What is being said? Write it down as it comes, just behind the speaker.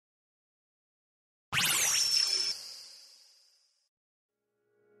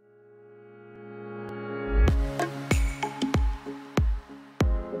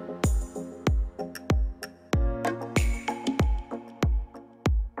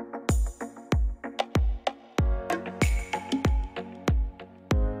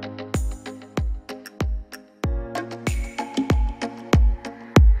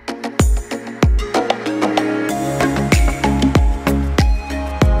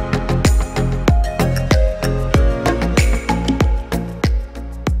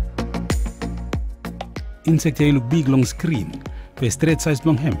insect look big long screen. The straight size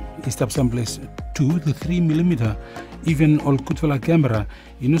long hem is up someplace 2 to 3 millimeter. Even all kutvala camera,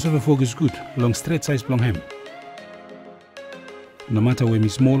 you know have a focus good long straight size long hem. No matter where me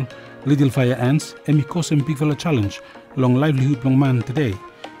small, little fire ants, and me cause them big fella challenge, long livelihood long man today,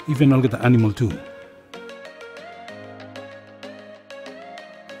 even all get the animal too.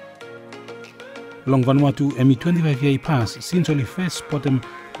 Long Vanuatu and me 25 year pass since only first spot them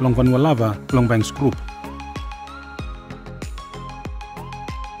long Vanuatu long banks group.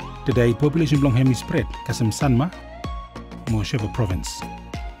 Today population long hem is spread kasem Sanma, Mosheva province.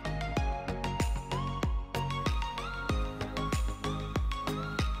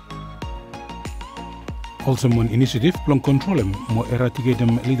 Also one initiative long control them, more eradicate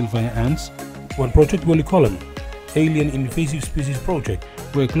them little fire ants. One project will call them Alian Invasive Species Project,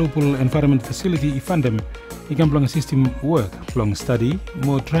 where global environment facility fund them. It can long system work, long study,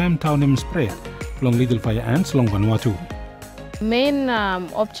 more tram town them spread, long little fire ants long Vanuatu. Main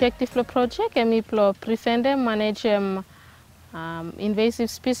objective of the project is to prevent and manage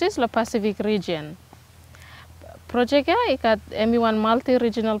invasive species in the Pacific region. Project is one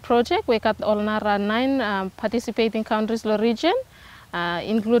multi-regional project. We have all 9 participating countries in the region,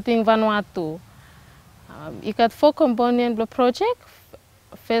 including Vanuatu. It has 4 components of the project.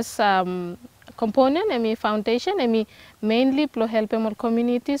 First component is foundation, mainly to help all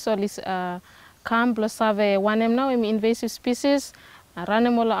communities. Camp plus survey one now invasive species, run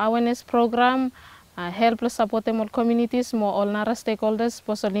all awareness program, help plus support all communities, more all nara stakeholders,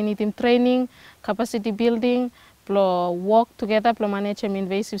 possibly need training, capacity building, plus work together plus manage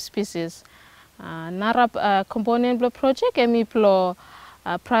invasive species. Nara component plus project plus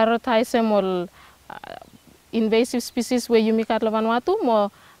prioritize all invasive species where you make at Vanuatu,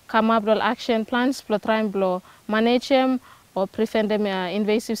 more come up with action plans plus try and manage them or prevent them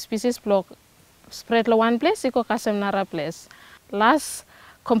invasive species plus spread lo one place, iko kasem nara place. Last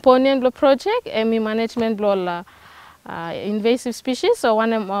component of the project, management of invasive species. So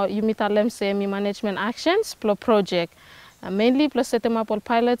one you meet them say management actions plus project. Mainly plus set them up all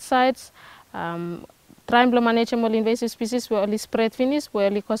pilot sites. Try and manage all invasive species where only spread finish, where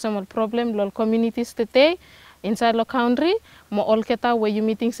only cause all problem all communities today inside the country. More all keta where you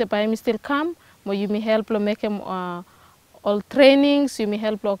meeting se by still come. More you may help make them all trainings. You may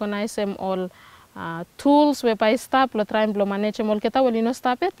help organize them all. Tools whereby staff lo try and manage all kita wali no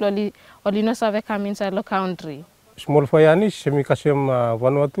stop it wali no save come inside the country. Small fire ni semi kasem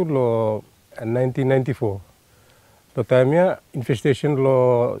Vanuatu lo 1994. Lo time infestation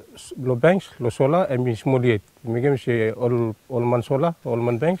lo banks lo sola emi smoliate. Migem se all man sola all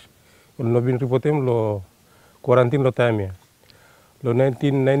man banks no bin reportem lo quarantine lo time. Lo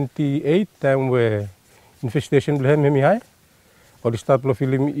 1998 time where infestation lo hemi high. Or start lo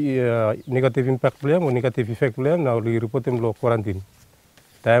film negative impact problem or negative effect problem now li report them lo quarantine.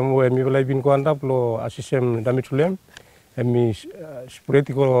 Time where mi belai bin ko andap lo assessment damage problem mi spread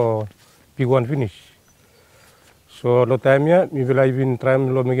ko P1 finish. So lo time ya mi belai bin try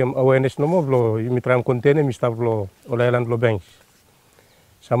lo megam awareness no mo lo mi try contain mi start lo island lo banks.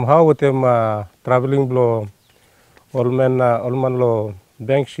 Somehow with them traveling lo all man lo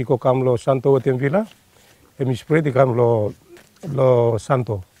banks ko kam lo santo with them villa mi spread kam lo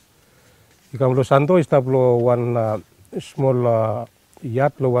santo. Ikam lo santo is lo one small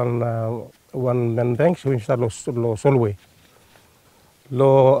yacht lo one man bank so instead lo Solway.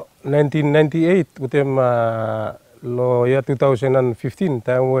 Lo 1998 utem lo year 2015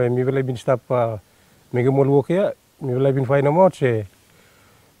 time where mi belai bin stop megamol work ya mi belai bin find out say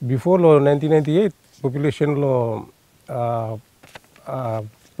before lo 1998 population lo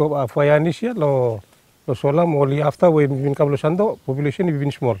fayanis ya lo sola only after we been come santo population is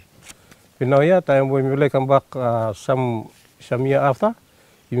been small. But now yeah time when we come back some year after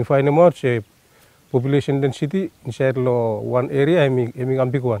you find out say population density inside lo one area emi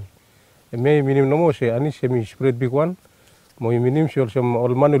big one. Emi minimum no more say ani semi spread big one. Mo minimum so some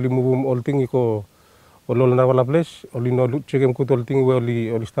all man only move all thing ko all na wala place only no check em ko all thing we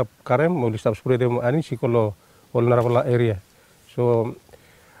only stop karem only stop spread them ani sikolo all na wala area. So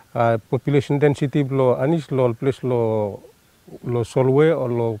population density lo anis lo place lo Solway or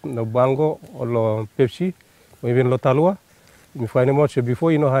lo Bango or lo Pepsi or even lo Talua. We find them out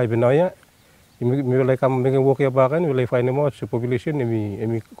before you know how Benaya. We will like come making walk your back and we will find them out population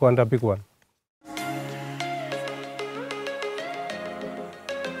and we go under big one.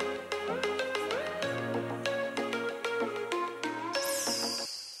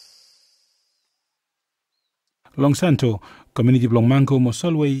 Long Santo, community Long Manco mo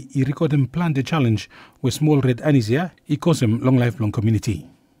Solway I record them plan the challenge with small red anisia I cause them long lifelong community.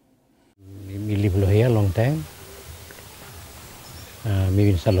 we live here a long time. Me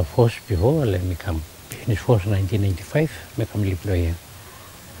install a force before, let me come. Finish force 1995, me come live here.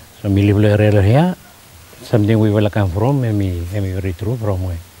 So me live here, something we will come from, and me very true from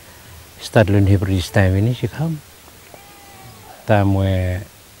where. Start learning Hebrew this time when she come. Time where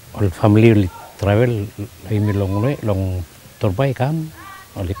all family will travel, me long way, long torbay come,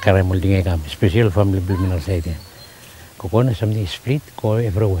 or the caramel ding come, special family building side. Kokona something split, go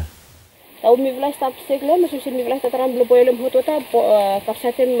everywhere. Tau mi vlai stap segle, masusin mi vlai tataram blo boilem hotota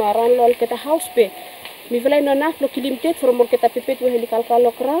kapsaten maran lol kita house pe. Mi vlai nonak lo kilimtet from mol kita pipet we helikal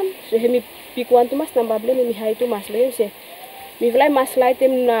kalokram, so hemi pikuan tu mas nambah blo mi hai tu mas le se. Mi vlai mas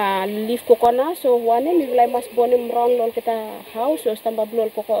laitem na leaf kokona, so wane mi vlai mas bonem ron lol kita house, so stambah blo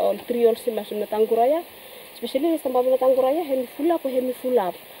poko triol si masum na tangguraya. Especially stambah blo tangguraya hemi fulap o hemi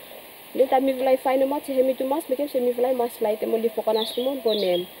fulap. Nita mi vlai fine mat se hemi tu mas, mekem se mi vlai mas laitem o leaf kokona sumon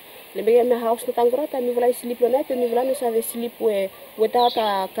bonem. Lebih na house na tanggura ta mi vlai sleep lo na to mi vlai no save sleep we without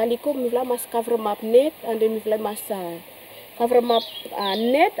kaliko mi vlai mas cover map net and then mi vlai mas cover map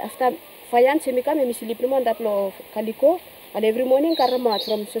net after fayan se mi kam mi sleep no ndap lo kaliko and every morning karamat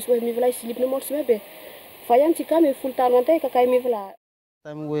from so mi vlai sleep no more sebe fayan si kam full time ante ka kai mi vlai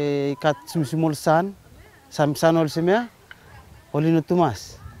time we kat small sun samsan ol semia oli no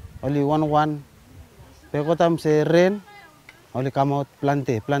tumas oli one peko tam se rain only come out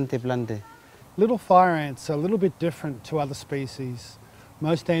plante. Little fire ants are a little bit different to other species.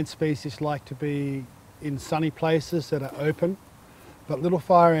 Most ant species like to be in sunny places that are open, but little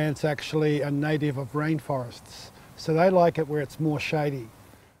fire ants actually are native of rainforests. So they like it where it's more shady.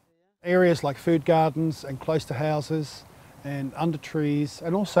 Areas like food gardens and close to houses and under trees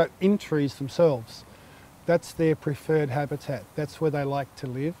and also in trees themselves. That's their preferred habitat. That's where they like to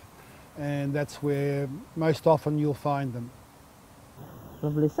live, and that's where most often you'll find them.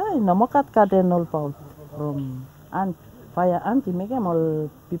 Lovely say, no more cat all out from ant fire ant make them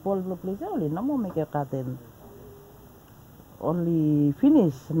all people lovely say only no more make a curtain. Only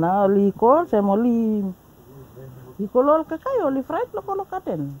finish now only calls and only he call all kakai only fried local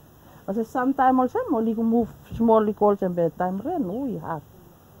curtain. As sometime also only move small calls and bedtime rain we have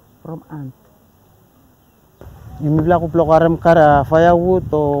from ant. Mi vla ko plokarem kara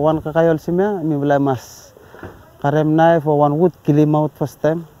firewood or one kakai ol semia mi vla mas karem knife for one wood, kill him out first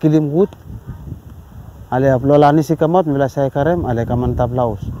time, kill him wood. Ale lolani si kamot, mila saya karem, ale kaman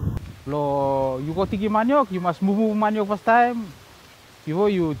tablaus. Lo, you go tiki maniok, you must move maniok first time.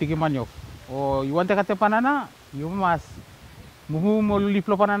 You tiki maniok. Or you want to cut the banana, you must move leaf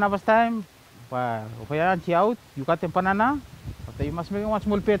banana first time. Fire out, you cut the banana. After you must make one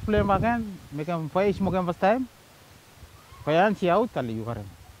small pet flame again, make them fire smoke first time. Fire out, ale you karem.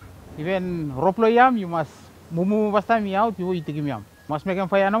 Even roplo yam, you must mumu first time out, you eat him yam. Must make him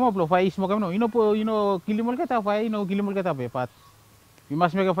fire no more, fire smoke no. You know, kill him all get up, fire, kill him all get up, but you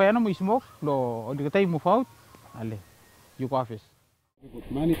must make a fire no more smoke, all the time move out, ale, you go office.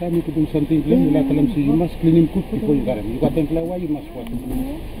 Many times you do something clean, you like them see you must clean him cook before you got him. You got them fly, why you must watch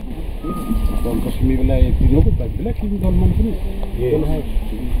him. Don't cause me like, you know, but black him don't man finish.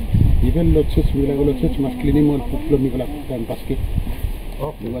 Even lots of must clean him all, put me like them basket.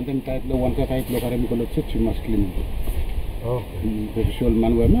 You want them type, one type, you must clean it. The visual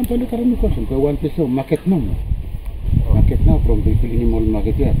man, we are not only question, but one place of market now. Market now from the filling all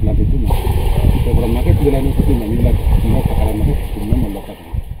market here, planted too. So from market, we are not putting any like not a market to normal local.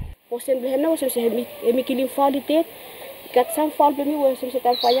 Posen behena was hemi killing quality, got some fall by me was some set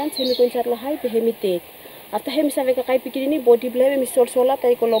of fires, hemi concert high, the hemi after him saving a kai pikini body blame mi sol sola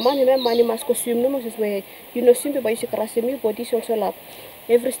tai koloman me mani mas costume no moses way you know simple by sikrasemi body sol sola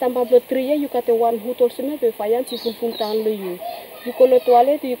every stamp of 3 year you got the one who told me be fire full town lo you call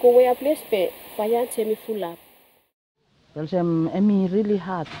toilet you go way a place pe fire semi full up. Well emi really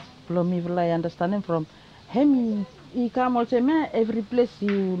hard from me I understand from him he come also me every place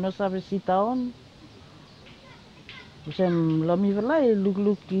you no service sit down. Sem lo mi velai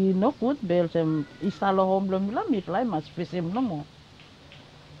look no good bel sem instalo home lo mi velai mas fesem no mo.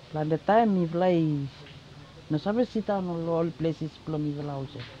 Plan the time mi velai no sabe sita no all places lo mi velai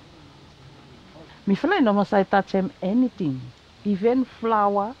also. Mi velai no must I touch him anything, even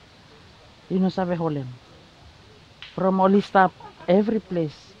flower, you no sabe Hollen. From all stuff every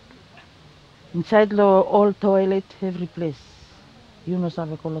place. Inside lo all toilet every place. You no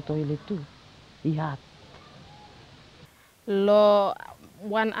sabe colo toilet too. Ihat. Lo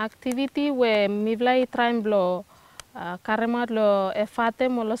one activity where mi vlai try blo karemat lo efate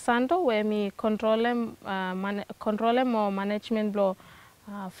mo lo santo where mi controlem mo management blo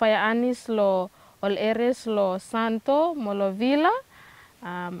fire anis lo all areas lo santo mo lo villa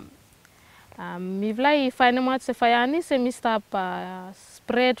Mi vlai fainamat se fayani se mi stap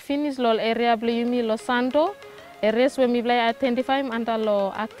spread finish lol area blumi lo sando. Areas where mi vlai identify anda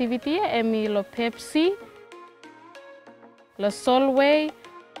lo activity emi lo Pepsi, lo Solway,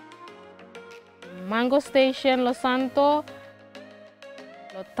 Mango Station lo Santo,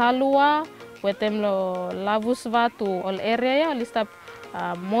 lo Talua, wetem lo Lavusvatu all area ya listap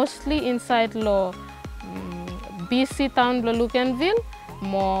mostly inside lo BC town lo Lucanville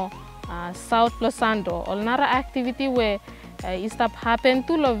mo South lo Sando. All nara activity where istap happen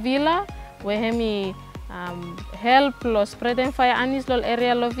to lo villa where hemi help lo spreading fire anis lo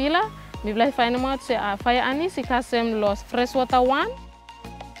area lo villa. Mi vlai find out se fire anis ikasem lo Freswater 1,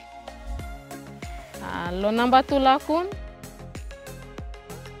 lo number 2 Lagoon,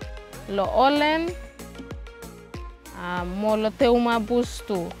 lo Hollen, mo lo Teuma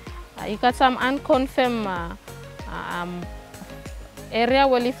Bustu. Ikat some unconfirmed area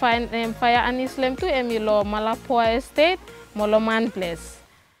where we find fire anis lem tu emi lo Malapoa Estate, mo lo Man Place.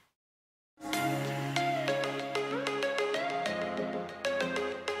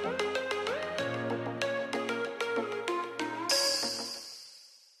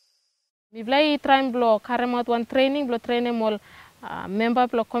 Mi vlai try blo karemat one training blo training mol member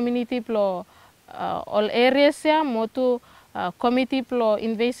blo community blo all areas ya mo tu committee blo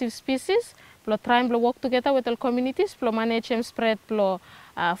invasive species blo try blo work together with all communities blo manage and spread blo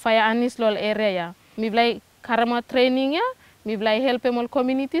fire anis lo area ya. Mi vlai karemat training ya, mi vlai help all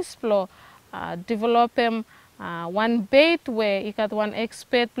communities blo develop one bait where ikat one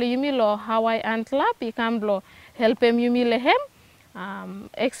expert blo yumi lo Hawaii Ant Lab ikam blo help yumi lehem.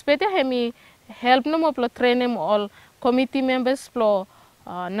 Expect hemi help no mo train all committee members plo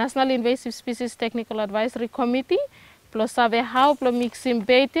National Invasive Species Technical Advisory Committee plo sabe how plo mixing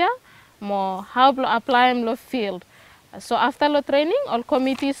beta mo how plo apply lo field. So after lo training all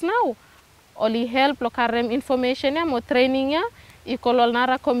committees now only help lo karem information ya mo training ya ikolol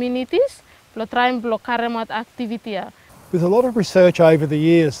nara communities plo try plo karem at activity ya. With a lot of research over the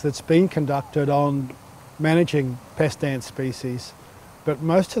years that's been conducted on managing pest ant species, but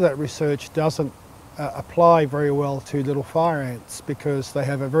most of that research doesn't apply very well to little fire ants because they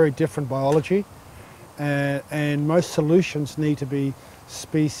have a very different biology and most solutions need to be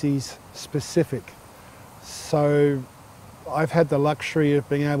species specific. So I've had the luxury of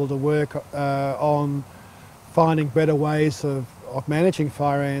being able to work on finding better ways of managing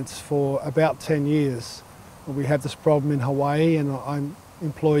fire ants for about 10 years. We have this problem in Hawaii and I'm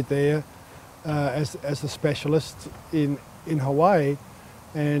employed there as a specialist in Hawaii,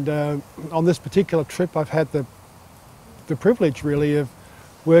 and on this particular trip I've had the privilege really of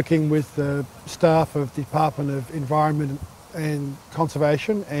working with the staff of the Department of Environment and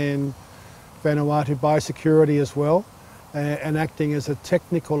Conservation and Vanuatu Biosecurity as well, and acting as a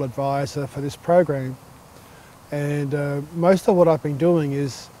technical advisor for this program. And most of what I've been doing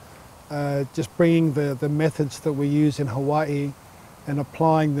is just bringing the methods that we use in Hawaii and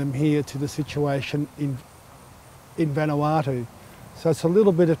applying them here to the situation in Vanuatu. So it's a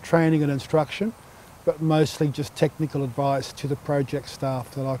little bit of training and instruction, but mostly just technical advice to the project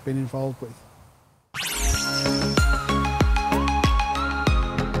staff that I've been involved with.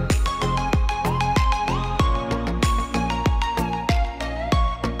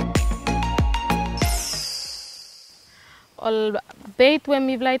 All bait when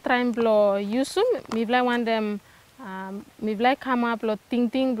mi vlai try blo yusum, mi vlai want them mi vlai come up blo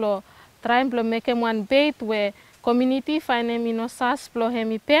ting blo try blo make them one bait where community find them ino sas blo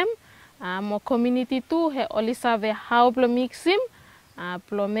hemi pem mo community tu he oli save how blo mix him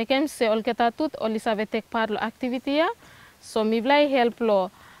blo make them se ol ketatut oli save take part lo activity ya. So mi vlai help blo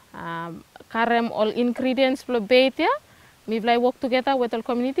karem all ingredients blo bait ya. Mi vlai work together with all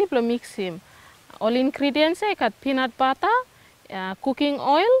community blo mix him. All ingredients kat peanut butter, cooking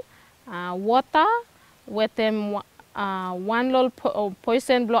oil, water, with them one lol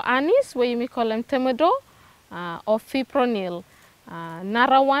poison blo anise, where you may call them temedo, or fipronil.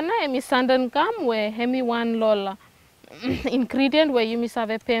 Narawana emi sandan gum, where hemi one lol ingredient where you may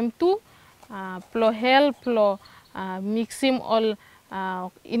have a PM2, plo help plo mix him all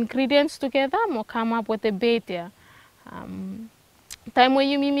ingredients together, mo come up with a bait. Time when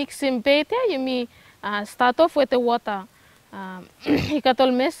you mix in bait, you may start off with the water. You got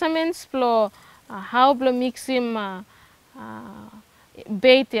all measurements for how to mix in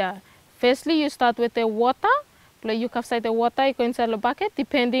bait. Firstly, you start with the water. You capsize the water, you go inside the bucket,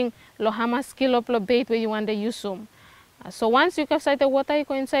 depending on how much kilo of bait where you want to use. So once you capsize the water, you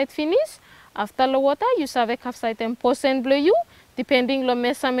go inside finish. After the water, you serve a capsize and % blue you, depending on the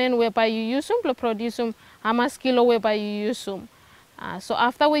measurement whereby you use them, produce how much kilo whereby you use them. So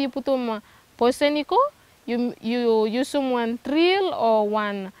after when you put them poison iko, you use one drill or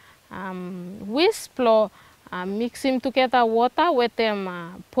one wisp lo mix him together water with them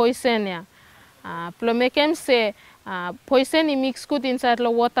poison ya. Plo make him say poison he mix good inside the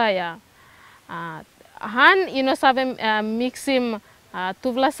water ya. Han sabe mix him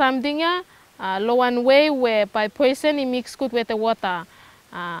tuvla something ya lo one way where by poison he mix good with the water.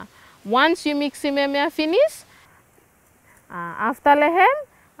 Once you mix him finish, after lehem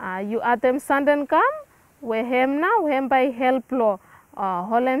you add them sand and gum. We hem now hem by help lo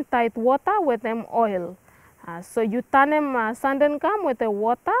Hollen tight water with them oil. So you turn them sand and gum with the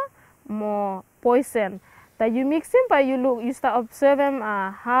water more poison. That you mix them, but you start observing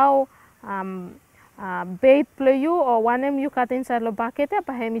how bait play you or one them you cut inside the bucket.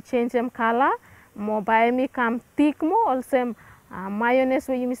 But hem change them color more by me come thick more also mayonnaise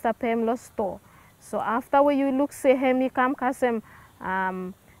where you Mr. Pem lo store. So after where you look say hem come kasem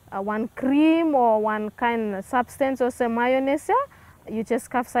one cream or one kind of substance or some mayonnaise, you just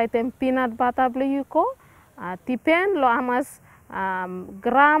capsize them peanut butter blue you ko. Depend lo amas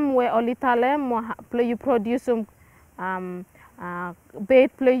gram where olitale mo play you produce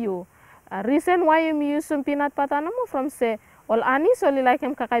bait play you. Reason why you use some peanut butter no from say all anis only like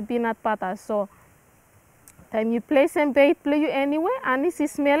him kakai peanut butter. So time you place some bait play you anyway, anis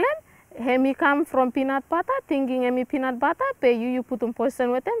is smelling. Hemi come from peanut butter, thinking hemi peanut butter, pay you put some poison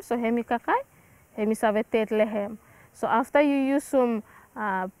with them, so hemi kakai, hemi save tet lehem. So after you use some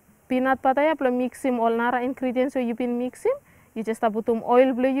peanut butter, you mix him all nara ingredients so you been mixing, you just put some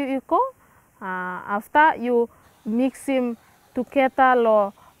oil blue you go. After you mix him together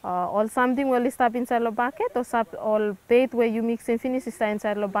lo all something will stop inside the bucket or all bait where you mix and finish is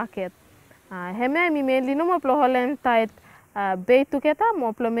inside the bucket. Hemi mainly no more Hollen tight. Bait together,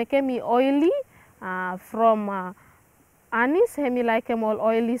 more make me oily from anise, hemi like a more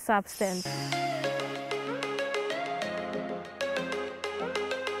oily substance.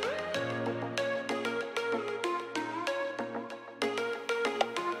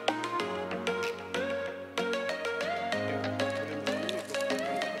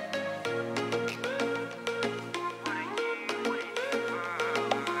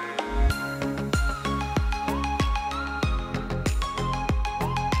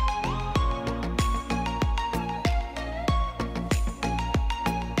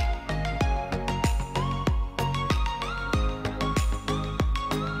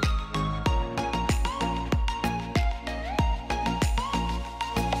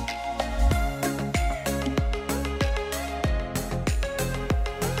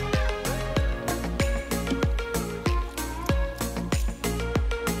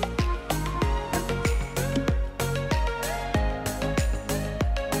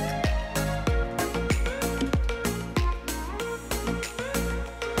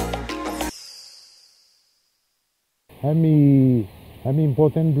 Hami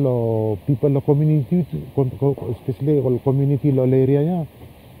important lo people lo community, especially lo community lo area ya,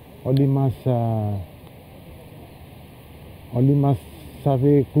 oli mas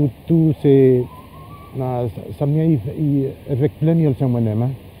sabe kutu se na samia I effect plan yol sama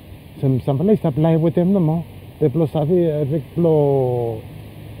nema, sampai supply buat em namo, teplo sabe effect lo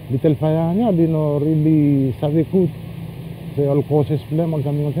little fire nya, oli no really sabe kut se all causes plan mal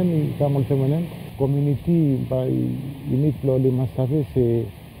kami macam kamal sama nem. Community by unit lo lima sabe se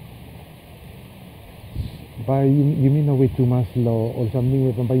by you mean a way too much lo or something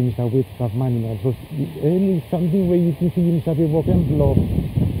where by you sabe save money or so any something where you think you sabe working lo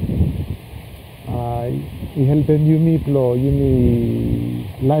I help them you me lo you me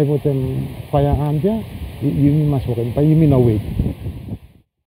live with them fire anja you me mas working by you mean a way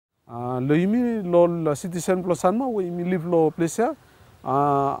lo you lo citizen plus sanma we me live lo place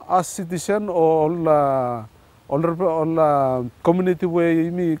as citizen all community way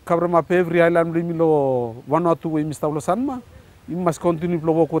imi cover map every island imi lo Vanuatu way imi stablo sanma imi must continue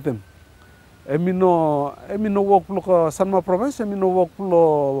to work with them. Emi no work lo Sanma province, emi no work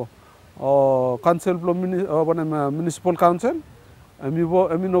lo council lo municipal council,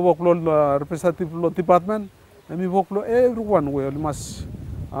 emi no work lo representative lo department, emi work lo everyone way must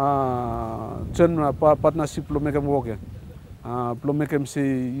partnership lo make them work. Belum make say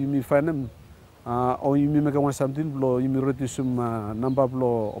you find them or you make something blow you reduce some number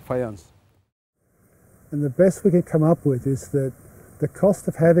of fires. And the best we can come up with is that the cost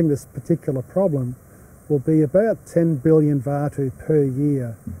of having this particular problem will be about 10 billion Vanuatu per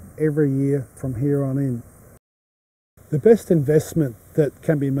year, every year from here on in. The best investment that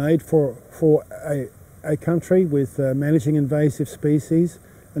can be made for a country with managing invasive species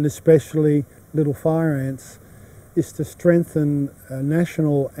and especially little fire ants is to strengthen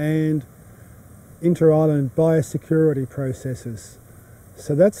national and inter-island biosecurity processes.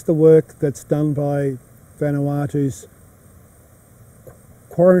 So that's the work that's done by Vanuatu's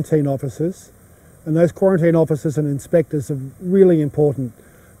quarantine officers, and those quarantine officers and inspectors are really important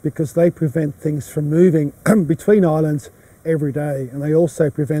because they prevent things from moving between islands every day, and they also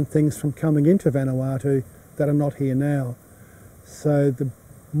prevent things from coming into Vanuatu that are not here now. So the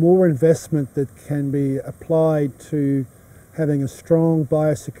more investment that can be applied to having a strong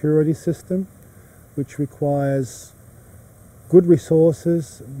biosecurity system, which requires good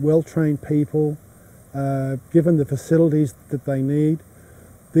resources, well-trained people, given the facilities that they need.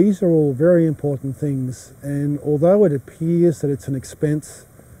 These are all very important things, and although it appears that it's an expense,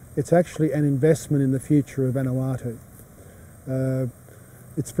 it's actually an investment in the future of Vanuatu.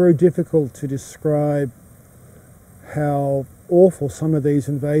 It's very difficult to describe how awful some of these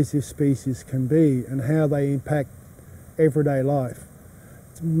invasive species can be and how they impact everyday life.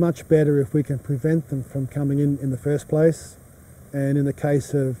 It's much better if we can prevent them from coming in the first place. And in the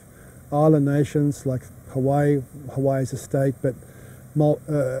case of island nations like Hawaii, Hawaii is a state, but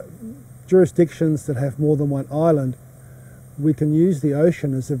jurisdictions that have more than one island, we can use the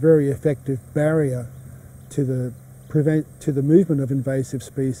ocean as a very effective barrier to the movement of invasive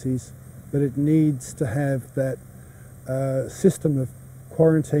species, but it needs to have that system of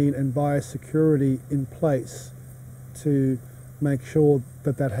quarantine and biosecurity in place to make sure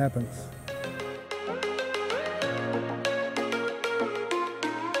that that happens.